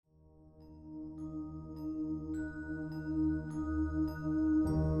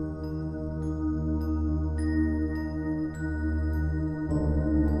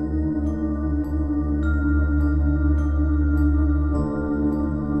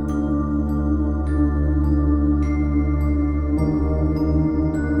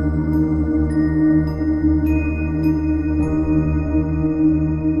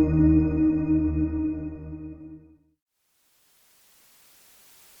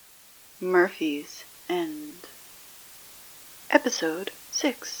Murphy's End. Episode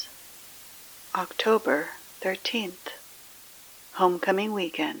 6. October 13th. Homecoming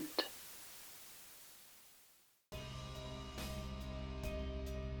Weekend.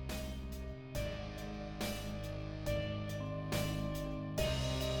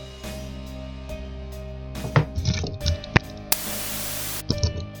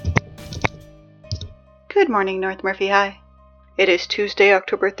 Good morning, North Murphy High. It is Tuesday,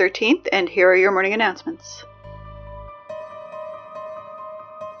 October 13th, and here are your morning announcements.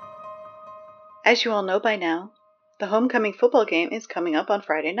 As you all know by now, the homecoming football game is coming up on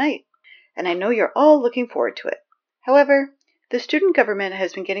Friday night, and I know you're all looking forward to it. However, the student government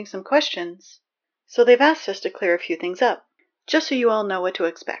has been getting some questions, so they've asked us to clear a few things up, just so you all know what to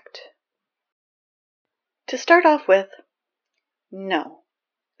expect. To start off with, no.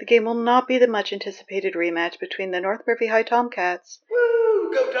 The game will not be the much-anticipated rematch between the North Murphy High Tomcats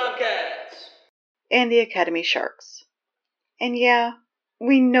Go Tomcats! And the Academy Sharks. And yeah,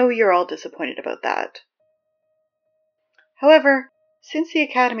 we know you're all disappointed about that. However, since the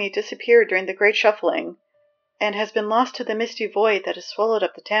Academy disappeared during the Great Shuffling and has been lost to the misty void that has swallowed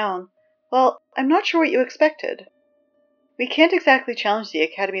up the town, well, I'm not sure what you expected. We can't exactly challenge the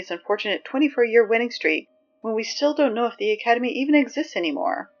Academy's unfortunate 24-year winning streak when we still don't know if the Academy even exists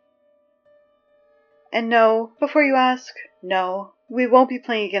anymore. And no, before you ask, no, we won't be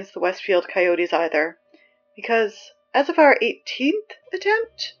playing against the Westfield Coyotes either, because as of our 18th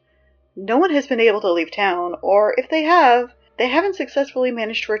attempt, no one has been able to leave town, or if they have, they haven't successfully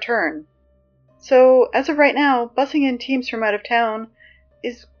managed to return. So, as of right now, busing in teams from out of town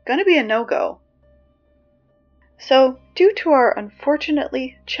is gonna be a no-go. So, due to our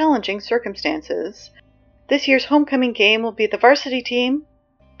unfortunately challenging circumstances, this year's homecoming game will be the varsity team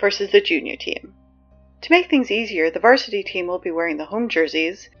versus the junior team. To make things easier, the varsity team will be wearing the home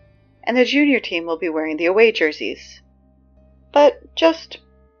jerseys, and the junior team will be wearing the away jerseys. But just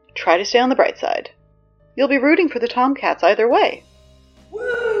try to stay on the bright side. You'll be rooting for the Tomcats either way.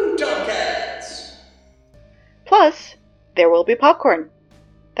 Woo, Tomcats! Plus, there will be popcorn.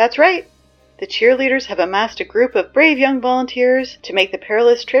 That's right. The cheerleaders have amassed a group of brave young volunteers to make the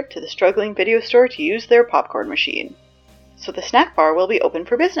perilous trip to the struggling video store to use their popcorn machine. So the snack bar will be open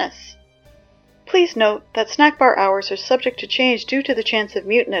for business. Please note that snack bar hours are subject to change due to the chance of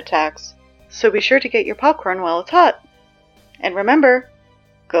mutant attacks, so be sure to get your popcorn while it's hot. And remember,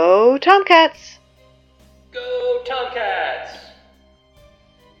 go Tomcats! Go Tomcats!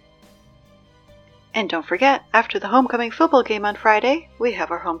 And don't forget, after the homecoming football game on Friday, we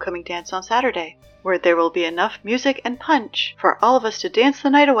have our homecoming dance on Saturday, where there will be enough music and punch for all of us to dance the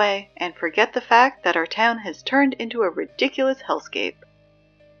night away and forget the fact that our town has turned into a ridiculous hellscape.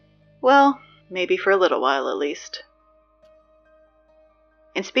 Well, maybe for a little while at least.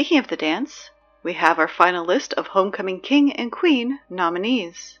 And speaking of the dance, we have our final list of Homecoming King and Queen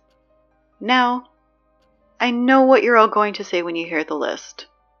nominees. Now, I know what you're all going to say when you hear the list,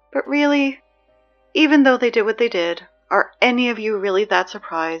 but really, even though they did what they did, are any of you really that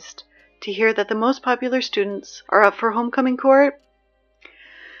surprised to hear that the most popular students are up for homecoming court?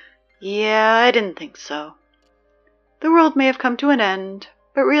 Yeah, I didn't think so. The world may have come to an end,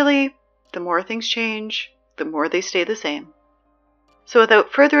 but really, the more things change, the more they stay the same. So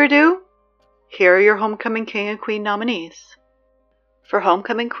without further ado, here are your Homecoming King and Queen nominees. For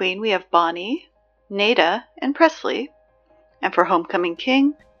Homecoming Queen, we have Bonnie, Nada, and Presley. And for Homecoming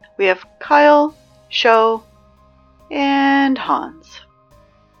King, we have Kyle, Sho, and Hans.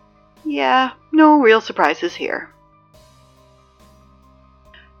 Yeah, no real surprises here.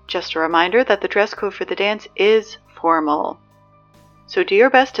 Just a reminder that the dress code for the dance is formal. So do your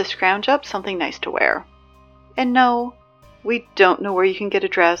best to scrounge up something nice to wear. And no, we don't know where you can get a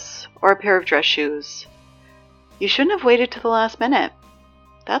dress or a pair of dress shoes. You shouldn't have waited to the last minute.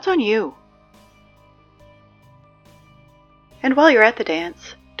 That's on you. And while you're at the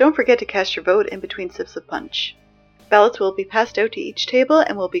dance, don't forget to cast your vote in between sips of punch. Ballots will be passed out to each table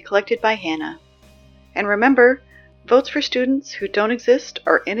and will be collected by Hannah. And remember, votes for students who don't exist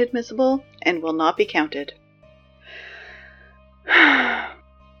are inadmissible and will not be counted.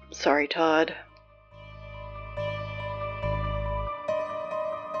 Sorry, Todd.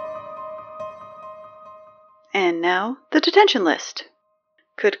 And now, the detention list.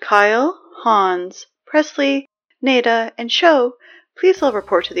 Could Kyle, Hans, Presley, Nada, and Sho please all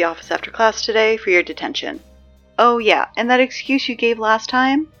report to the office after class today for your detention? Oh yeah, and that excuse you gave last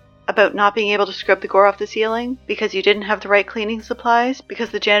time about not being able to scrub the gore off the ceiling because you didn't have the right cleaning supplies because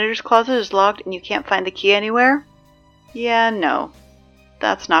the janitor's closet is locked and you can't find the key anywhere? Yeah, no.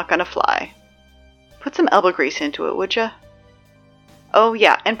 That's not gonna fly. Put some elbow grease into it, would ya? Oh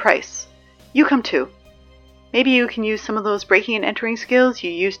yeah, and Price. You come too. Maybe you can use some of those breaking and entering skills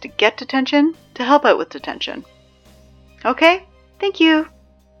you used to get detention to help out with detention. Okay? Thank you.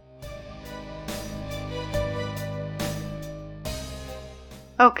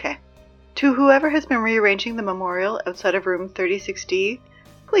 Okay. To whoever has been rearranging the memorial outside of room 36D,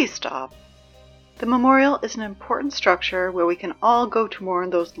 please stop. The memorial is an important structure where we can all go to mourn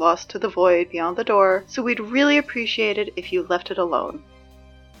those lost to the void beyond the door, so we'd really appreciate it if you left it alone.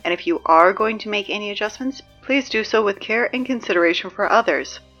 And if you are going to make any adjustments, please do so with care and consideration for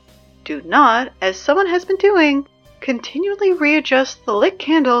others. Do not, as someone has been doing, continually readjust the lit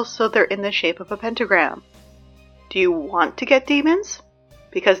candles so they're in the shape of a pentagram. Do you want to get demons?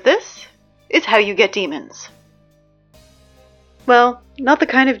 Because this is how you get demons. Well, not the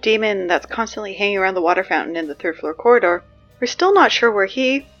kind of demon that's constantly hanging around the water fountain in the third floor corridor. We're still not sure where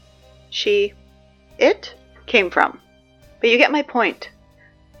he, she, it came from. But you get my point.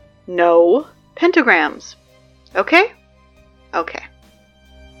 No pentagrams. Okay? Okay.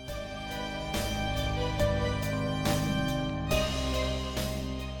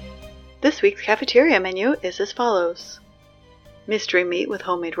 This week's cafeteria menu is as follows. Mystery meat with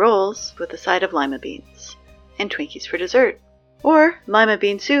homemade rolls with a side of lima beans, and Twinkies for dessert. Or lima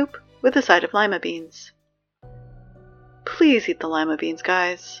bean soup with a side of lima beans. Please eat the lima beans,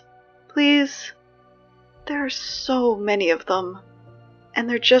 guys. Please. There are so many of them. And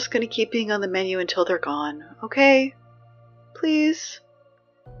they're just going to keep being on the menu until they're gone, okay? Please?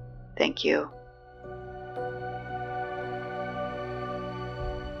 Thank you.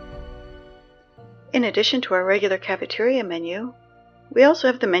 In addition to our regular cafeteria menu, we also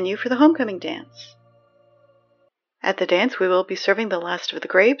have the menu for the homecoming dance. At the dance, we will be serving the last of the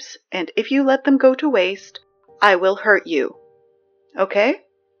grapes, and if you let them go to waste, I will hurt you. Okay?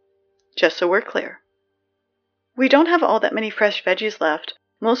 Just so we're clear. We don't have all that many fresh veggies left.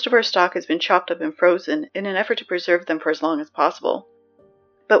 Most of our stock has been chopped up and frozen in an effort to preserve them for as long as possible.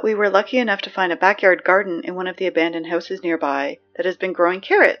 But we were lucky enough to find a backyard garden in one of the abandoned houses nearby that has been growing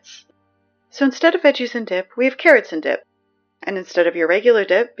carrots. So instead of veggies and dip, we have carrots and dip. And instead of your regular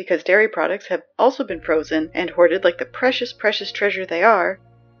dip, because dairy products have also been frozen and hoarded like the precious, precious treasure they are,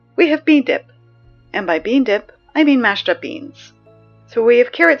 we have bean dip. And by bean dip, I mean mashed up beans. So we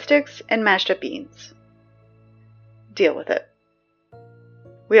have carrot sticks and mashed up beans. Deal with it.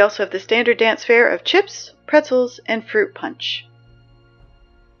 We also have the standard dance fare of chips, pretzels, and fruit punch.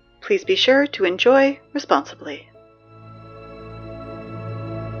 Please be sure to enjoy responsibly.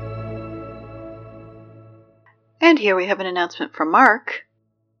 And here we have an announcement from Mark.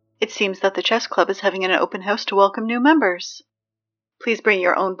 It seems that the chess club is having an open house to welcome new members. Please bring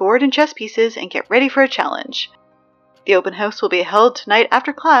your own board and chess pieces and get ready for a challenge. The open house will be held tonight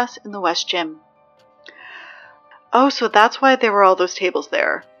after class in the West Gym. Oh, so that's why there were all those tables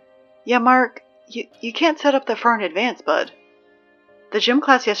there. Yeah, Mark, you can't set up that far in advance, bud. The gym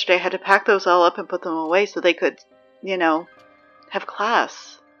class yesterday had to pack those all up and put them away so they could, have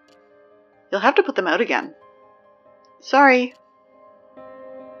class. You'll have to put them out again. Sorry.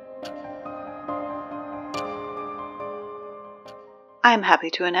 I am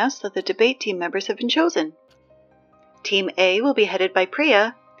happy to announce that the debate team members have been chosen. Team A will be headed by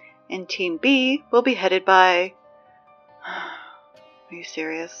Priya, and Team B will be headed by... Are you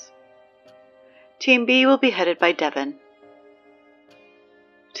serious? Team B will be headed by Devin.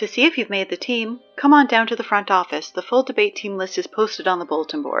 To see if you've made the team, come on down to the front office. The full debate team list is posted on the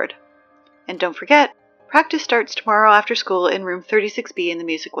bulletin board. And don't forget, practice starts tomorrow after school in room 36B in the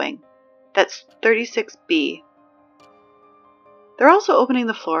music wing. That's 36B. They're also opening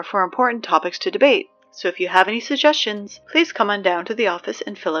the floor for important topics to debate, so if you have any suggestions, please come on down to the office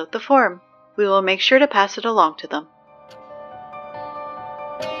and fill out the form. We will make sure to pass it along to them.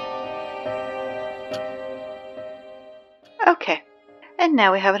 Okay, and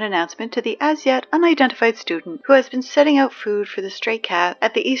now we have an announcement to the as yet unidentified student who has been setting out food for the stray cat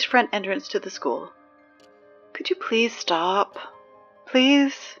at the east front entrance to the school. Could you please stop?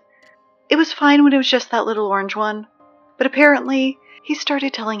 Please? It was fine when it was just that little orange one, but apparently he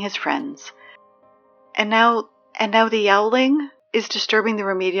started telling his friends. And now the yowling is disturbing the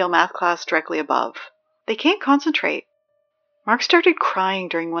remedial math class directly above. They can't concentrate. Mark started crying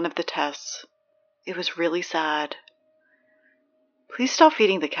during one of the tests. It was really sad. Please stop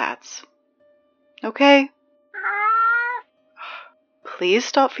feeding the cats. Okay? Please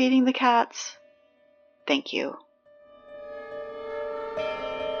stop feeding the cats. Thank you.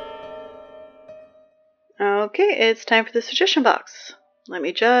 Okay, it's time for the suggestion box. Let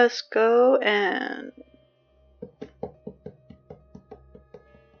me just go and...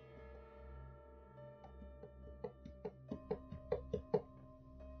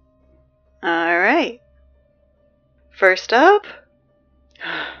 Alright. First up,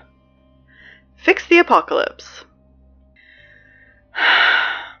 fix the apocalypse.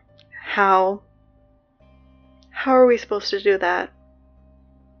 How are we supposed to do that?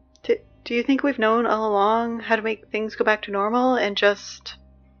 Do you think we've known all along how to make things go back to normal and just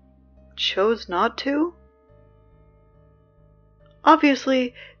chose not to?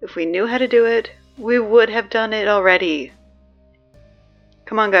 Obviously, if we knew how to do it, we would have done it already.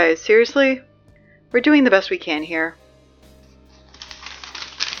 Come on, guys, seriously? We're doing the best we can here.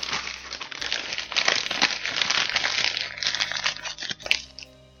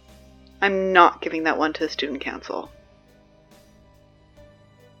 I'm not giving that one to the student council.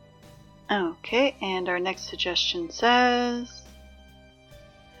 Okay, and our next suggestion says...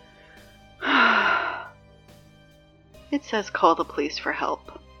 It says call the police for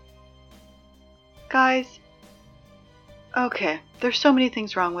help. Guys, okay, there's so many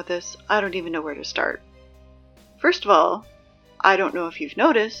things wrong with this, I don't even know where to start. First of all, I don't know if you've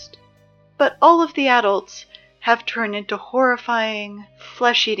noticed, but all of the adults have turned into horrifying,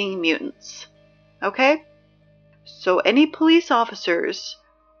 flesh-eating mutants. Okay? So any police officers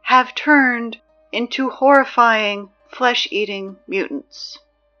have turned into horrifying, flesh-eating mutants.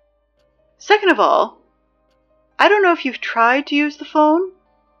 Second of all, I don't know if you've tried to use the phone.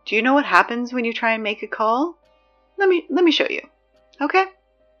 Do you know what happens when you try and make a call? Let me show you. Okay?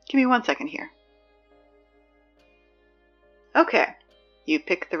 Give me 1 second here. Okay. You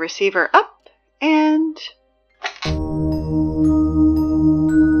pick the receiver up and...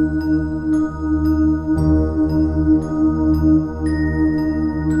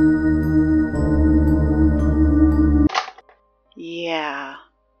 Yeah,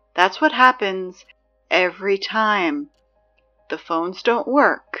 that's what happens every time. The phones don't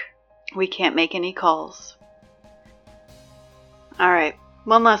work. We can't make any calls. Alright,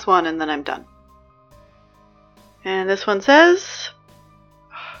 one last one and then I'm done. And this one says...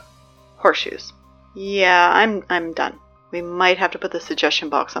 Horseshoes. Yeah, I'm done. We might have to put the suggestion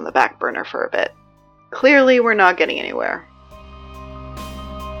box on the back burner for a bit. Clearly we're not getting anywhere.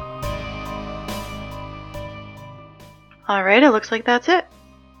 Alright, it looks like that's it.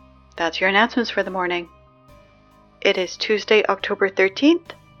 That's your announcements for the morning. It is Tuesday, October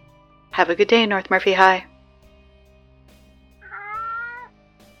 13th. Have a good day, North Murphy High.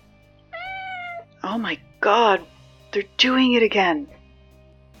 Oh my god, they're doing it again.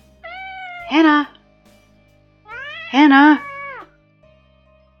 Hannah! Hannah!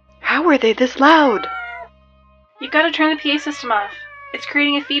 How are they this loud? You gotta turn the PA system off. It's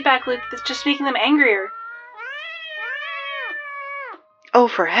creating a feedback loop that's just making them angrier. Oh,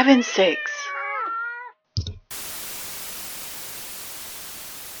 for heaven's sakes.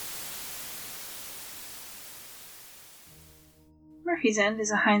 Murphy's End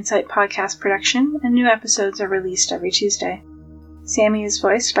is a Hindsight podcast production, and new episodes are released every Tuesday. Sammy is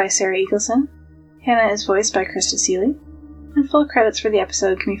voiced by Sarah Eagleson, Hannah is voiced by Krista Seeley, and full credits for the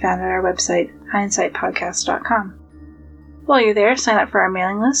episode can be found at our website, hindsightpodcast.com. While you're there, sign up for our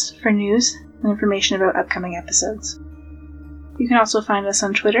mailing list for news and information about upcoming episodes. You can also find us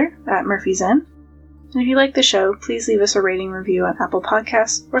on Twitter at Murphy's End, and if you like the show, please leave us a rating review on Apple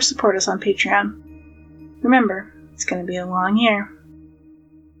Podcasts or support us on Patreon. Remember, it's going to be a long year.